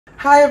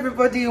Hi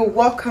everybody,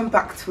 welcome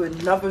back to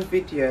another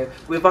video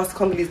with us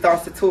Congolese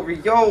dance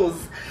tutorials.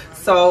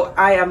 So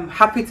I am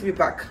happy to be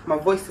back. My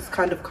voice is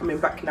kind of coming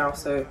back now,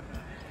 so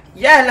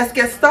yeah, let's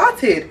get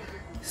started.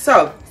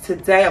 So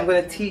today I'm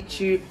going to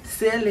teach you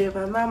SELE,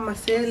 my mama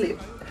SELE.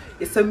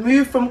 It's a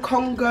move from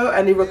Congo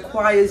and it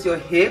requires your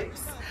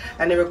hips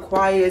and it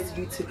requires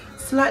you to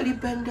slightly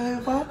bend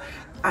over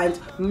and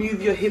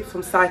move your hips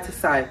from side to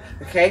side.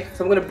 Okay,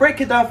 so I'm going to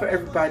break it down for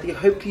everybody. I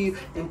hope you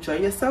enjoy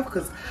yourself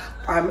because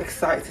I'm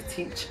excited to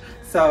teach.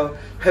 So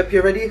hope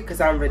you're ready because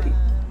I'm ready.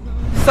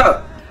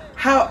 So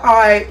how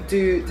I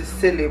do the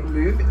SELE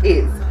move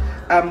is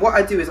what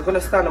I do is I'm going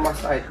to stand on my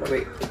side. No,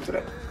 wait,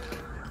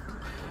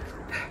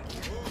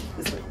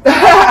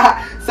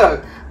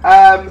 so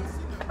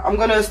I'm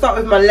going to start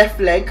with my left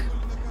leg.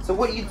 So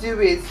what you do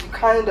is you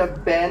kind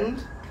of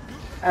bend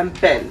and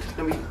bend.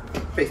 Let me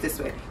face this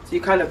way. So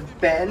you kind of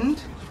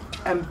bend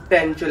and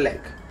bend your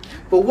leg.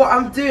 But what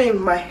I'm doing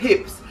with my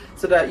hips,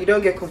 so that you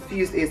don't get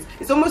confused, is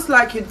it's almost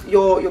like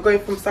you're going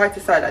from side to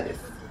side like this.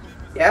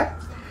 Yeah?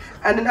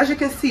 And then as you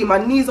can see, my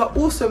knees are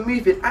also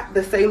moving at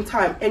the same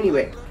time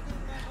anyway.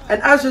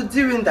 And as you're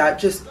doing that,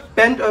 just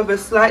bend over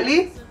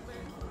slightly.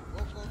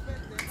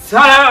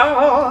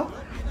 Ta-da!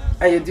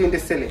 And you're doing the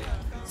SELE.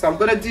 So I'm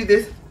going to do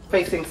this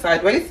facing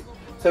sideways.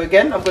 So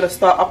again, I'm going to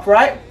start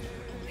upright.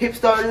 Hips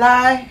don't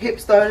lie,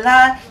 hips don't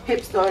lie,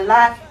 hips don't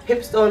lie,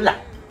 hips don't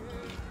lie.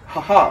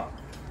 Haha.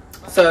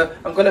 So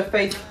I'm going to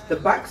face the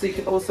back so you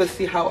can also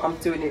see how I'm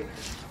doing it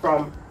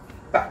from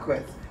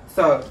backwards.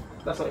 So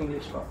that's not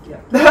English, but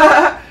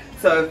yeah.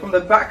 So from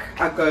the back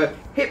I go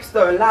hips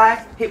don't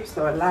lie, hips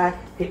don't lie,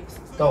 hips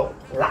don't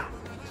lie.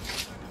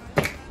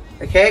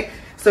 Okay,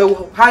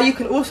 so how you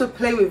can also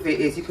play with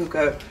it is you can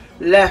go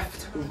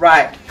left,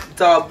 right,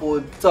 double,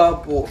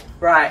 double,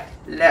 right,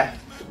 left,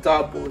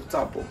 double,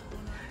 double.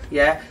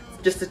 Yeah,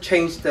 just to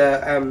change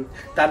the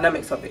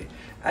dynamics of it.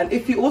 And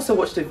if you also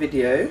watch the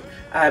video,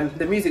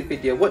 the music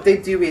video, what they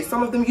do is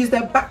some of them use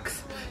their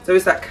backs. So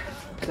it's like,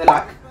 they're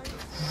like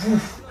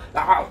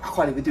I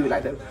can't even do it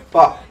like them,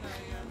 but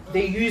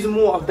they use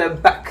more of their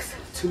backs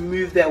to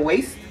move their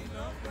waist.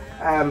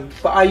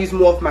 But I use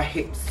more of my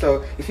hips.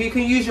 So if you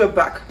can use your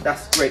back,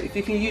 that's great. If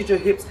you can use your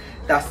hips,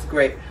 that's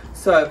great.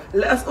 So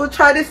let us all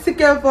try this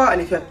together.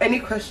 And if you have any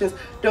questions,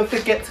 don't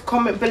forget to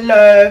comment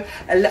below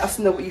and let us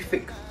know what you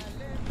think.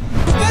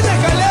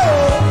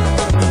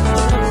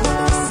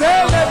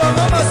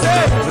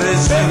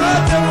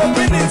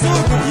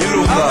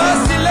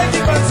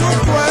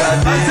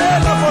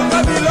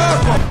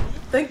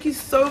 Thank you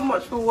so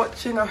much for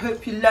watching. I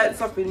hope you learned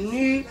something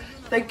new.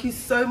 Thank you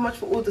so much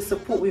for all the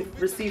support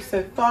we've received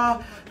so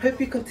far. Hope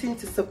you continue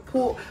to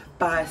support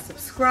by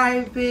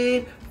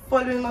subscribing,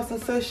 following us on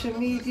social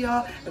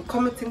media and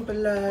commenting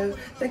below.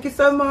 Thank you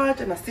so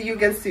much and I'll see you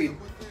again soon.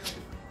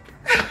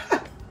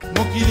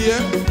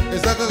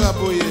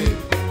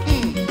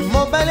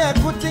 Mobile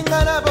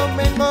akutinga na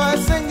bomengo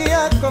asengi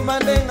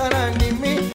akomande ngana nimi